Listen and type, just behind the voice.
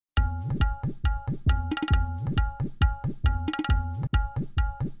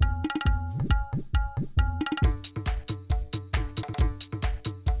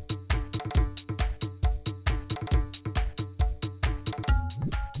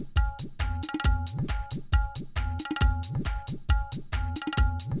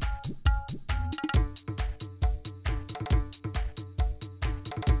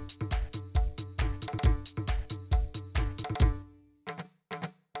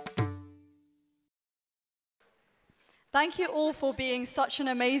Thank you all for being such an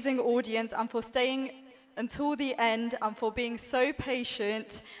amazing audience and for staying until the end and for being so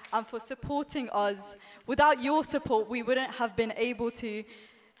patient and for supporting us. Without your support, we wouldn't have been able to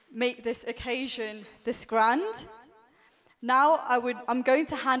make this occasion this grand. Now I'm going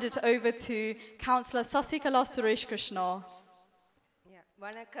to hand it over to Councillor Sasikala Suresh Krishna. Yeah,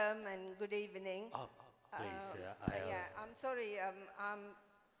 Vanakkam and good evening. Oh, please. Yeah, I'm sorry, I'm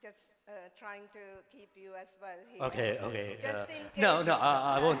just trying to keep you as well here. Okay. Just in case No,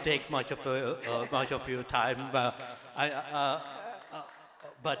 I won't take much of your time.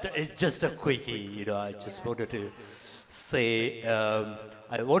 But it's just a quickie, I just wanted to say,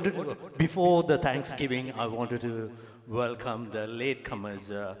 before the Thanksgiving, I wanted to welcome the latecomers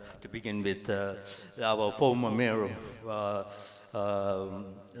to begin with. Our former mayor of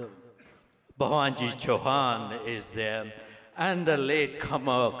Bhavanji Chauhan is there, and the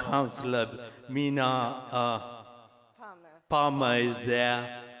latecomer councillor Meena Palmer is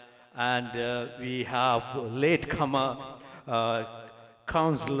there, and we have latecomer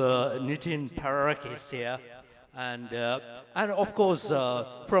Councillor Nitin Parak is here, and of course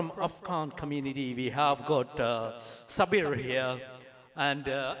from Afghan community we have got Sabir here,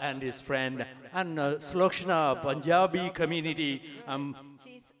 and his friend, and Slokshana Punjabi community.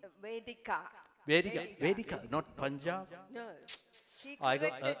 she's Vedika. Vedika, not Punjab. No, she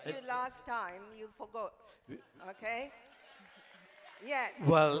corrected you last time, you forgot. Okay? Yes.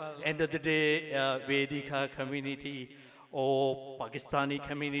 Well, end of the day, Vedika community, or Pakistani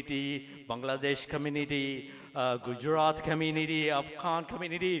community, Bangladesh community, Gujarat community, Afghan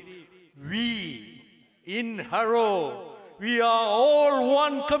community, we in Harrow, we are all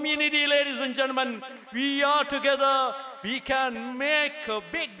one community, ladies and gentlemen. We are together. We can make a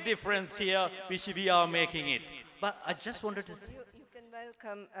big difference here, which we are making it. But I just wanted to say, You can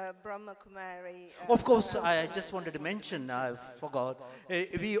welcome Brahma Kumari. of course, I just wanted to mention, I forgot,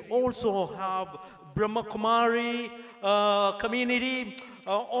 we also have Brahma Kumari community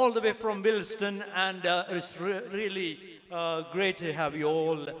all the way from Wilston, and it's really great to have you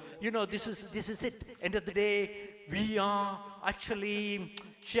all. This is it. End of the day, we are actually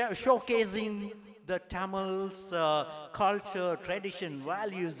showcasing the Tamils' culture, tradition,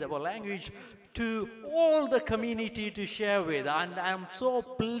 values, our language, to all the community to share with. And I'm so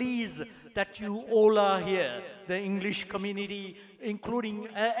pleased that you all are here, the English community, including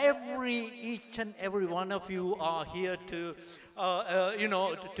each and every one of you are here to,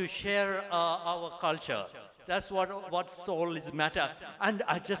 to share our culture. That's what's all is matter. And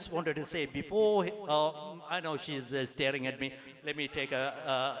I just wanted to say before, I know she's staring at me, let me take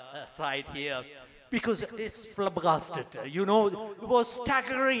a side here. Because it's flabbergasted, it was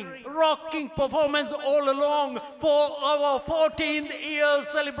staggering, rocking performance all along for our 14th year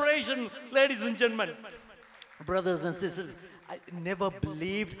celebration, ladies and gentlemen. Brothers and sisters, I never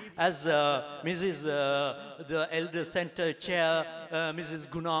believed, as the Elder Center Chair, Mrs.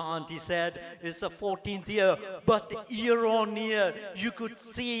 Guna Auntie said, it's the 14th year, but year on year, you could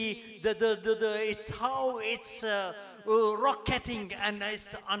see it's how it's rocketing, and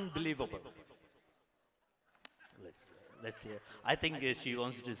it's unbelievable. Let's hear. I think she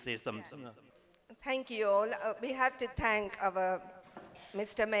wants to say something. Thank you all. We have to thank our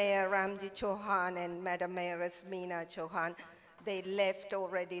Mr. Mayor Ramji Chauhan and Madam Mayoress Meena Chauhan. They left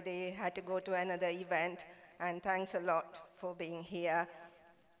already. They had to go to another event. And thanks a lot for being here.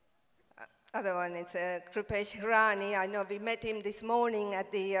 Other one is Krupesh Hirani. I know we met him this morning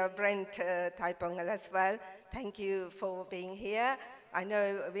at the Brent Thai Pongal as well. Thank you for being here. I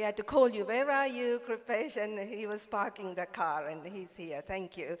know we had to call you, where are you, Krupesh? And he was parking the car, and he's here.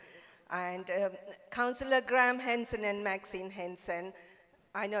 Thank you. And Councillor Graham Henson and Maxine Henson,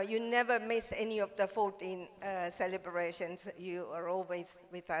 I know you never miss any of the 14 celebrations. You are always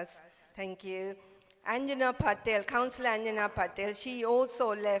with us. Thank you. Anjana Patel, Councillor Anjana Patel, she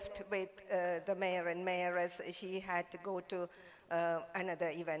also left with the mayor and mayoress. She had to go to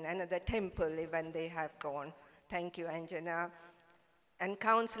another event, another temple event they have gone. Thank you, Anjana. And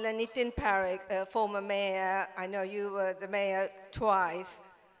Councillor Nitin Parak, former mayor, I know you were the mayor twice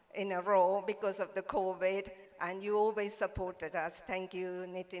in a row because of the COVID, and you always supported us. Thank you,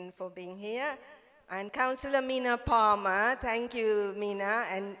 Nitin, for being here. And Councillor Meena Palmer, thank you, Meena,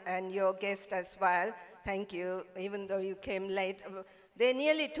 and your guest as well. Thank you, even though you came late. They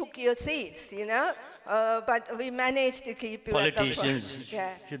nearly took your seats, but we managed to keep you. Politicians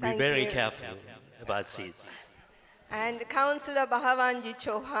should be very careful about seats. And Councillor Bhavanji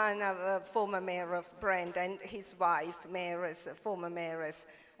Chauhan, our former mayor of Brent, and his wife, former mayoress,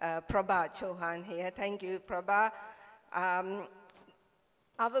 Prabha Chauhan here. Thank you, Prabha.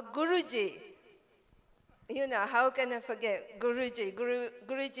 Our Guruji you know, how can I forget Guruji?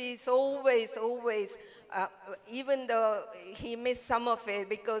 Guruji is always, even though he missed some of it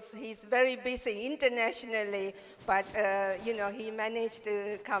because he's very busy internationally, but, you know, he managed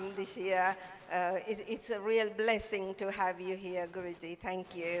to come this year. It's a real blessing to have you here, Guruji.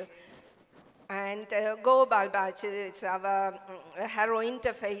 Thank you. And Gopal Bachu is our Harrow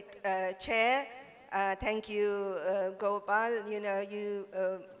Interfaith Chair. Thank you, Gopal. You know, you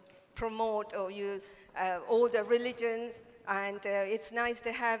promote or you all the religions, and it's nice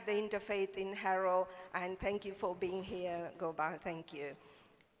to have the interfaith in Harrow, and thank you for being here, Gopal. Thank you.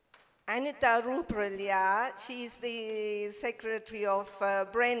 Anita Rupralia, she's the secretary of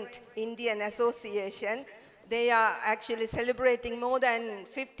Brent Indian Association. They are actually celebrating more than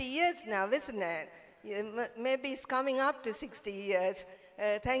 50 years now, isn't it? Maybe it's coming up to 60 years.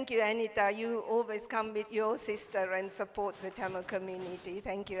 Thank you, Anita. You always come with your sister and support the Tamil community.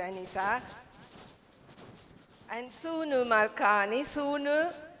 Thank you, Anita. And Sunu Malkani.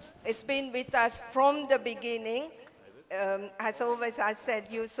 Sunu, it's been with us from the beginning. As always, I said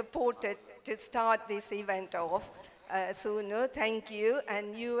you supported to start this event off. Sunu, thank you.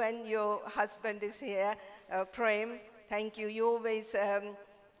 And you and your husband is here, Prem. Thank you. You always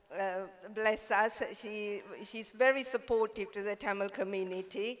bless us. She's very supportive to the Tamil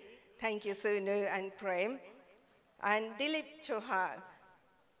community. Thank you, Sunu and Prem. And Dilip Chauhan.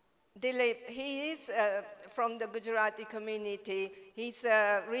 Dilip, he is from the Gujarati community. He's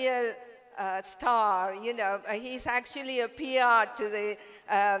a real star, you know. He's actually a PR to the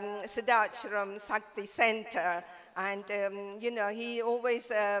Siddhashram Sakti Center. And, you know, he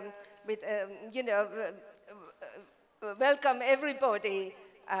always, you know, welcome everybody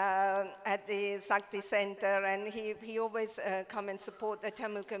at the Sakti Center. And he always come and support the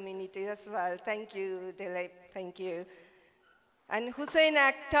Tamil community as well. Thank you, Dilip. Thank you. And Hussein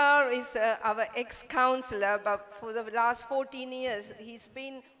Akhtar is our ex-councillor, but for the last 14 years, he's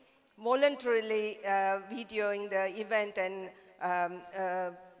been voluntarily videoing the event and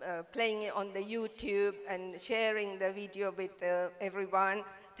playing it on the YouTube and sharing the video with everyone.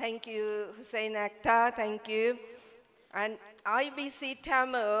 Thank you, Hussein Akhtar, thank you. And IBC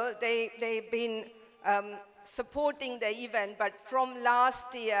Tamil, they've been supporting the event, but from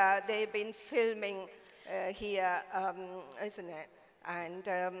last year, they've been filming here, isn't it? And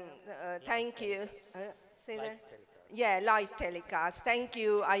thank you. Say that? Yeah, live telecast. Thank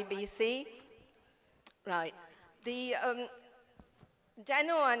you, IBC. Right. The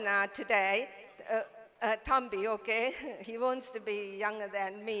Jano Anna today, Thambi, okay? He wants to be younger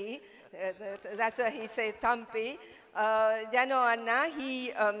than me. That's why he said Thambi. Jano Anna,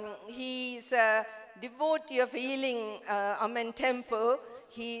 he's a devotee of healing Amen Temple.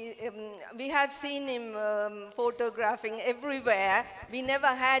 We have seen him photographing everywhere. We never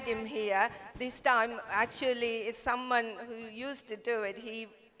had him here. This time, actually, it's someone who used to do it.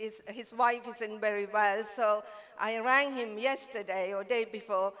 His wife isn't very well, so I rang him yesterday or day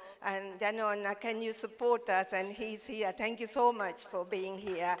before, and Janona, can you support us? And he's here. Thank you so much for being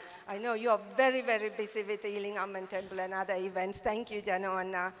here. I know you're very, very busy with Healing Amen Temple and other events. Thank you,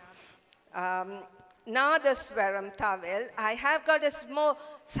 Janona. Nadaswaram Tawil. I have got a small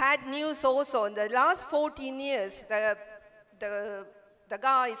sad news also. In the last 14 years, the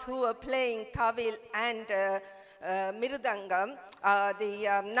guys who are playing Tawil and Mirdangam, the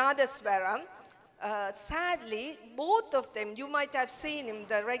Nadaswaram, sadly, both of them, you might have seen him,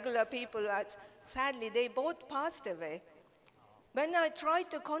 the regular people, sadly, they both passed away. When I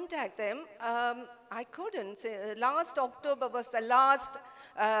tried to contact them, I couldn't. Last October was the last,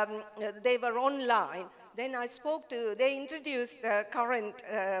 they were online. Then I spoke to, they introduced the current,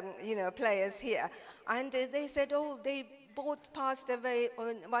 you know, players here. And they said, oh, they both passed away,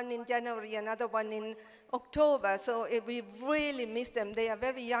 one in January, another one in October. So we really miss them. They are a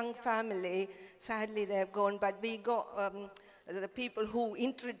very young family. Sadly, they have gone. But we got the people who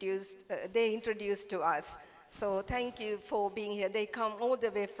introduced, they introduced to us. So thank you for being here. They come all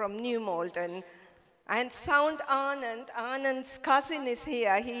the way from New Malden. And Sound Anand, Anand's cousin is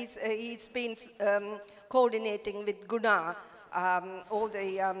here. He's been coordinating with Guna all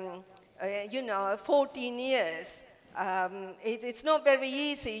the, you know, 14 years. It's not very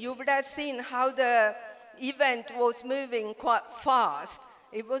easy. You would have seen how the event was moving quite fast.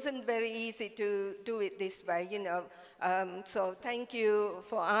 It wasn't very easy to do it this way, you know. So thank you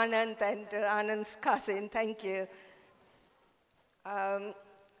for Anand and Anand's cousin. Thank you.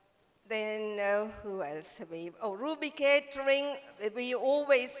 Then who else have we? Oh, Ruby Catering. We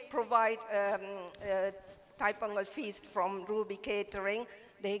always provide Thai Pongal feast from Ruby Catering.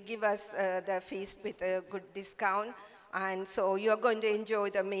 They give us the feast with a good discount. And so you're going to enjoy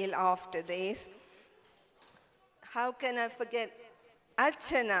the meal after this. how can I forget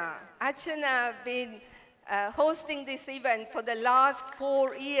Archana? Archana been hosting this event for the last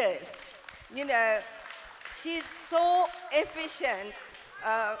 4 years. You know, she's so efficient.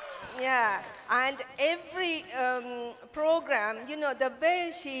 Yeah, and every program, you know, the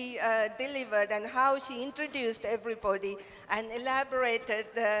way she delivered and how she introduced everybody and elaborated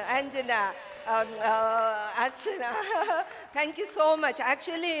Anjana, Archana, thank you so much.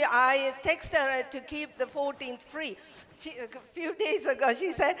 Actually, I texted her to keep the 14th free. A few days ago,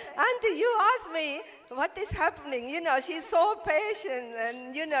 she said, Auntie, you asked me what is happening. You know, she's so patient,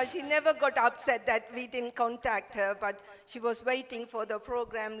 and, you know, she never got upset that we didn't contact her, but she was waiting for the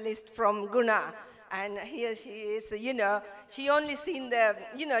program list from Guna. And here she is, you know, she only seen the,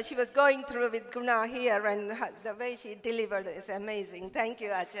 you know, she was going through with Guna here, and the way she delivered is amazing. Thank you,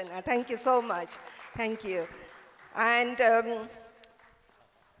 Archana. Thank you so much. Thank you. And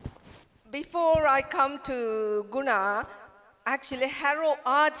before I come to Guna, actually Harrow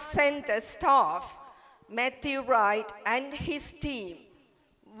Arts Center staff, Matthew Wright and his team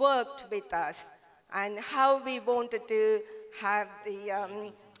worked with us, and how we wanted to have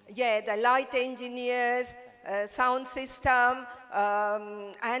the, the light engineers, sound system,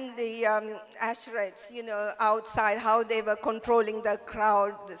 and the asherates, you know, outside, how they were controlling the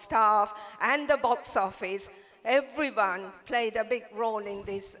crowd, the staff, and the box office. Everyone played a big role in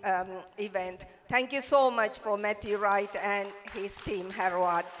this event. Thank you so much for Matthew Wright and his team, Harrow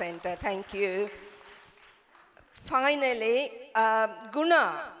Arts Center. Thank you. Finally,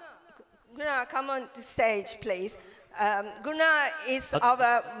 Guna. Guna, come on to stage, please. Guna is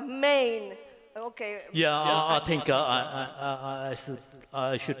our main. Okay. Yeah, I think I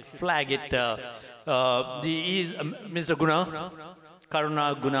should flag it. Mr. Guna,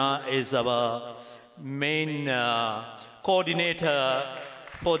 Karuna Guna is our main coordinator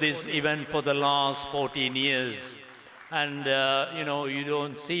for this event for the last 14 years. And, you know, you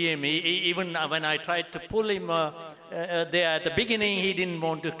don't see him. Even when I tried to pull him there at the beginning, he didn't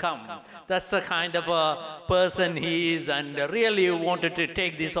want to come. That's the kind of a person he is, and really wanted to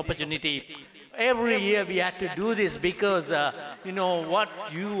take this opportunity. Every year we had to do this because, you know, what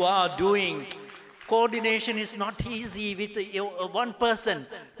you are doing, coordination is not easy with one person.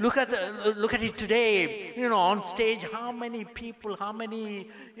 Look at it today. You know, on stage, how many people, how many,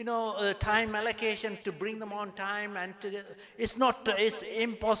 you know, time allocation to bring them on time, and it's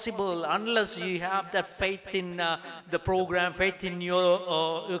impossible unless you have that faith in the program, faith in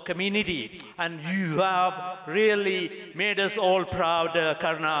your community, and you have really made us all proud,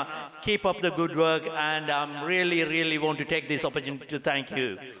 Karna. Keep up the good work, and I really want to take this opportunity to thank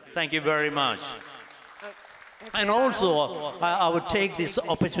you. Thank you very much. And also, I would take this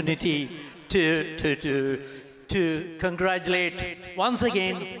opportunity to congratulate once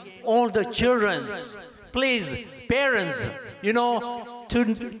again all the children. Please, parents, you know,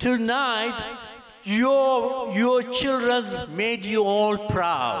 tonight your children made you all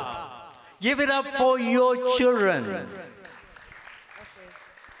proud. Give it up for your children. Okay.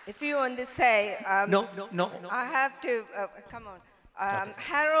 If you want to say, No. I have to, come on.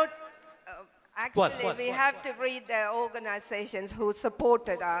 Harold. Actually, we have to read the organizations who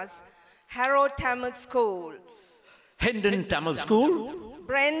supported us. Harrow Tamil School. Hendon Tamil School.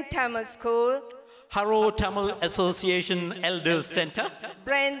 Brent Tamil School. Harrow Tamil Association Elders Center.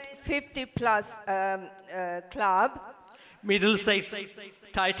 Brent 50 Plus Club. Middlesex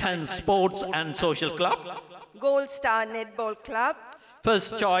Titan Sports and Social Club. Gold Star Netball Club.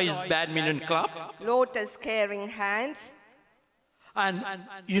 First Choice Badminton Club. Lotus Caring Hands. And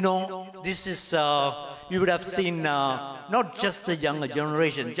you know, this is, you would have seen not just the younger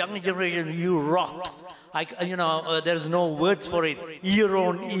generation. Younger generation, you rocked. You know, there's no words for it. Year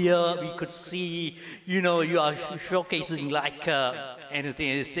on year, we could see, you know, you are showcasing like anything.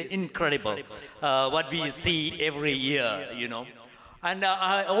 It's incredible what we see every year, you know. And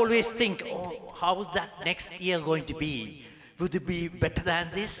I always think, oh, how is that next year going to be? Would it be better than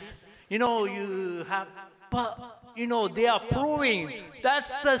this? You know, you have, but you know, they are proving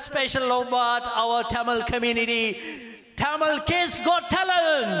that's a special about our Tamil community. Tamil kids got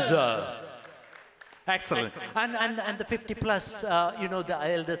talents. Excellent. And the 50 plus, you know, the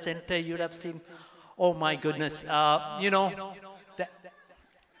Elder Center, you'd have seen, oh my goodness, you know,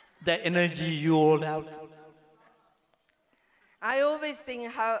 the energy you all have. I always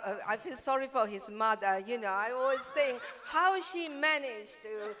think how, I feel sorry for his mother, you know. I always think how she managed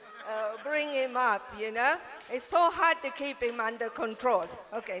to bring him up, you know. It's so hard to keep him under control.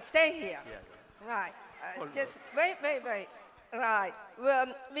 Okay, stay here. Yeah. Right. Just wait. Right.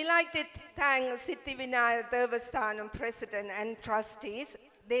 Well, we like to thank Siddhivinaya Devasthanam President and trustees.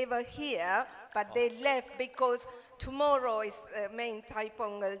 they were here, but they left because tomorrow is main Thai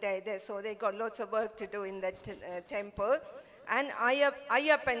Pongal day, so they got lots of work to do in the temple. And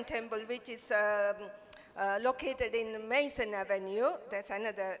Ayappan temple, which is located in Mason Avenue. There's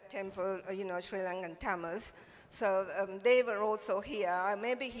another temple, Sri Lankan Tamils. So they were also here.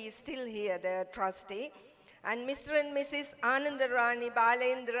 Maybe he's still here, the trustee. And Mr. and Mrs. Anandarani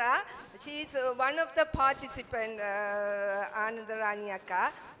Balendra, she's one of the participants, Anandarani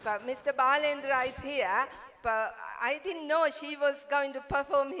Akka. But Mr. Balendra is here. But I didn't know she was going to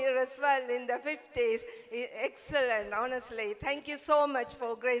perform here as well in the 50s. Excellent, honestly. Thank you so much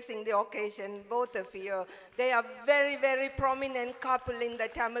for gracing the occasion, both of you. They are very, very prominent couple in the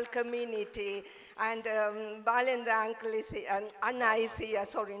Tamil community. And Balendra uncle is here, Anna is here.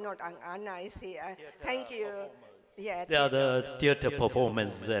 Sorry, not Anna is here. Thank you. Yeah, they are the theater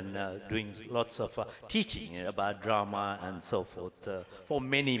performers and doing lots of teaching about drama and so forth for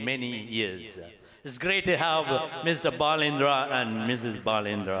many, many years. It's great to have Mr. Balendra and Mrs.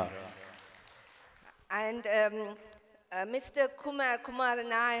 Balendra. And Mr. Kumar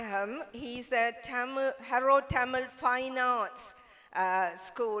Nayam, he's a Harrow Tamil Fine Arts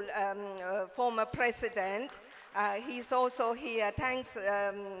School former president. He's also here. Thanks,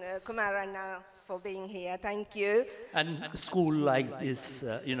 Kumaranna, for being here. Thank you. And school like this,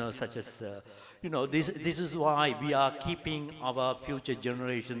 such as, this is why we are keeping our future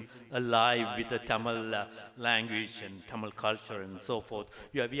generation alive with the Tamil language and Tamil culture and so forth.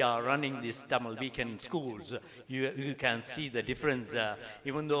 We are running these Tamil weekend schools. You can see the difference,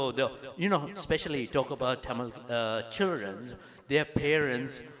 even though, especially talk about Tamil children, their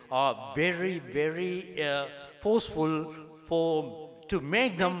parents are very, very forceful to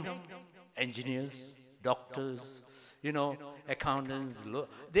make them engineers, doctors, accountants.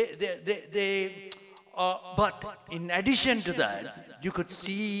 But in addition to that, you could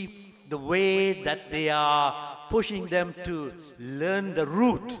see the way that they are pushing them to learn the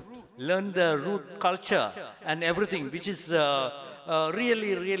root culture and everything, which is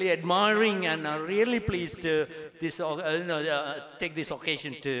really, really admiring, and really pleased to take this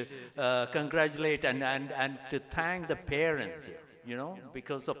occasion to congratulate and to thank the parents,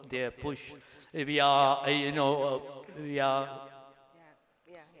 because of their push. We are, Yeah,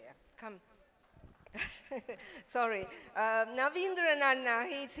 come. Sorry. Navindra Nanna,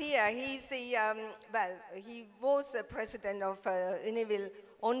 he's here. He's the, he was the president of Univille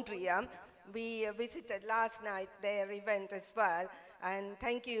Ondriam. We visited last night their event as well. And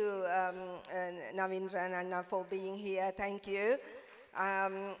thank you, Navindra Nanna, for being here. Thank you.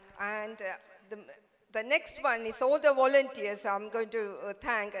 The next one is all the volunteers. I'm going to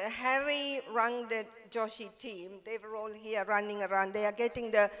thank Harry Rangdet Joshi team. They were all here running around. They are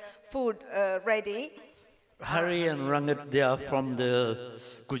getting the food ready. Harry and Rangat, they are from the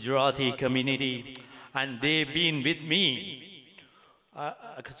Gujarati community, and they've been with me.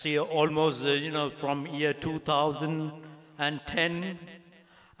 I could say almost, from year 2010,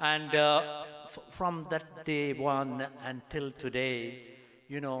 and from that day one until today,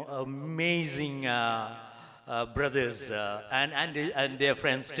 amazing brothers and their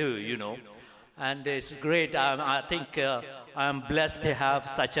friends too, and it's great. I think I'm blessed to have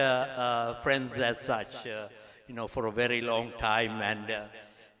such friends as such, for a very long time, and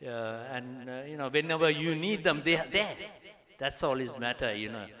whenever you need them, they are there. That's all is matter,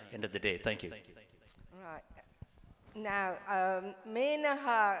 end of the day. Thank you. Right. Now,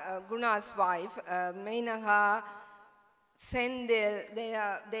 Menaha, Guna's wife, Menaha Sendil,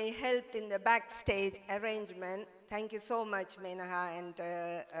 they helped in the backstage arrangement. Thank you so much, Menaha and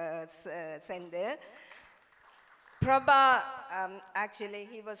Sendil. Prabha, actually,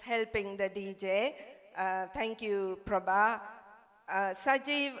 he was helping the DJ. Thank you, Prabha.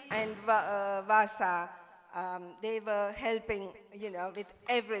 Sajiv and Vasa, they were helping, with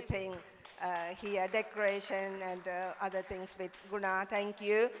everything here, decoration and other things with Guna. Thank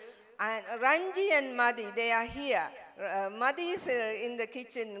you. And Ranji and Madhi, they are here. Madhi is in the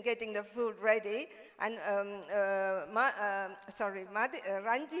kitchen getting the food ready. And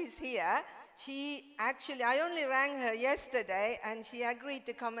Ranji is here. She actually, I only rang her yesterday and she agreed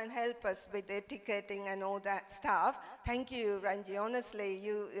to come and help us with the ticketing and all that stuff. Thank you, Ranji. Honestly,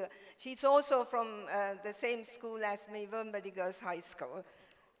 she's also from the same school as me, Wombadi Girls High School.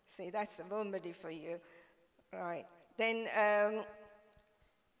 See, that's Wombadi for you. Right. Then,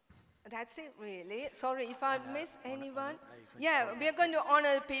 that's it, really. Sorry if I missed anyone. Yeah, we are going to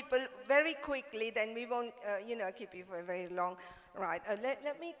honor people very quickly, then we won't, keep you for very long. Right,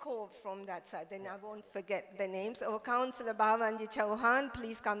 let me call from that side, then I won't forget the names. Our Councillor Bhavanji Chauhan,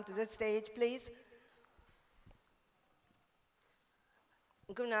 please come to the stage, please.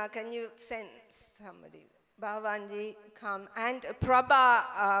 Guna, can you send somebody? Bhavanji, come. And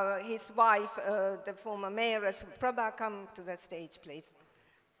Prabha, his wife, the former mayoress, Prabha, come to the stage, please.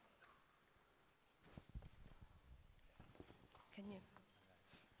 Can you?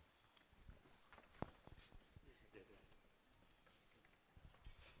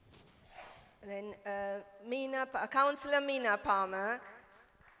 Then Councillor Meena Palmer.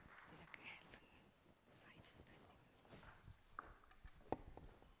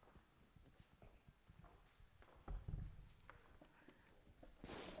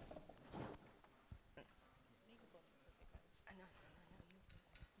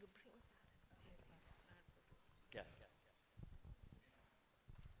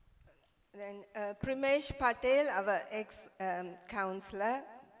 Then Primesh Patel, our ex-councillor.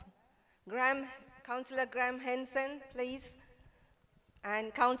 Councillor Graham Henson, please.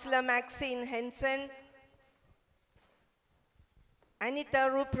 And Councillor Maxine Henson. Anita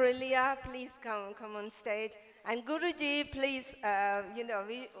Ruprelia, please come on stage. And Guruji, please,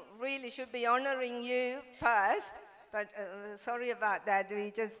 we really should be honoring you first, but sorry about that.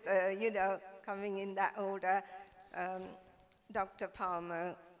 We just, coming in that order. Dr.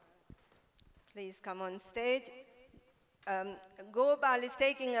 Palmer, please come on stage. Gopal is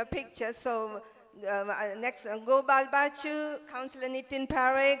taking a picture, so next, Gopal Bachu, Councillor Nitin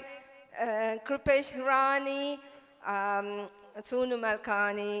Parekh, Krupesh Rani, Sonu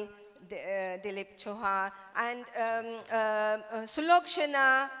Malkani, Dilip Chauhan, and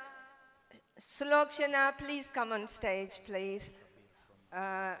Sulokshana, please come on stage, please.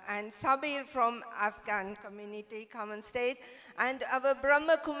 And Sabir from Afghan community, come on stage. And our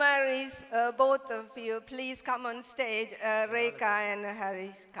Brahma Kumaris, both of you, please come on stage, Rekha and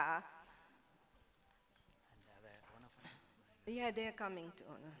Harishka. Yeah, they're coming to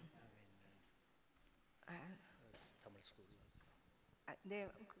honor.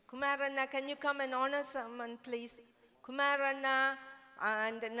 Kumarana, can you come and honor someone, please? Kumarana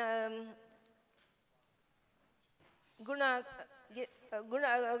and Guna,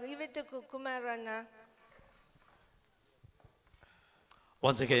 give it to Kumarana.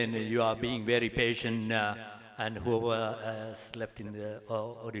 Once again, you are being very patient, and whoever has left in the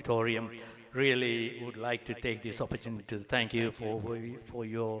auditorium, really would like to take this opportunity to thank you for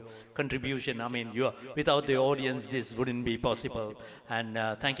your contribution. I mean, without the audience, this wouldn't be possible. And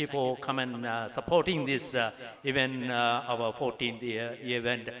thank you for coming and supporting this event, our 14th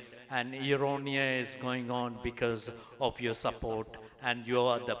event. And year on year is going on because of your support and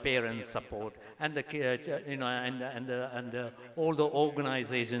the parents' support and the all the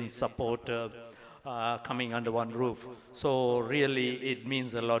organizations' support coming under one roof. So really, it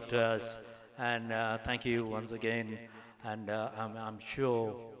means a lot to us. And thank you once again. And I'm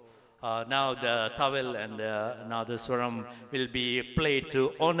sure now the towel and now the swaram will be played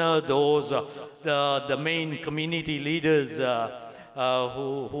to honor those the main community leaders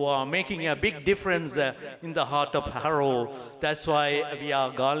who are making a big difference in the heart of Harrow. That's why we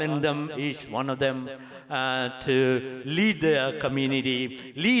are garlanding them, each one of them, to lead the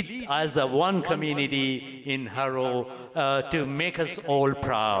community, lead as a one community in Harrow to make us all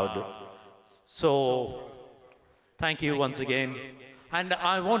proud. So, thank you once again. And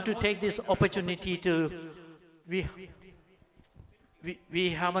I want to take this opportunity to, we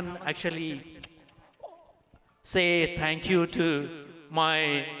haven't actually say thank you to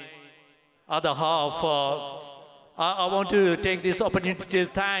my other half. I want to take this opportunity to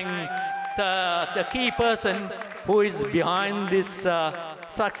thank the key person who is behind this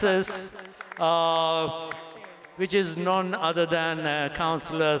success, which is none other than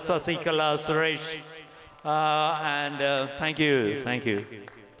Councillor Sasikala Suresh. And thank you, thank you.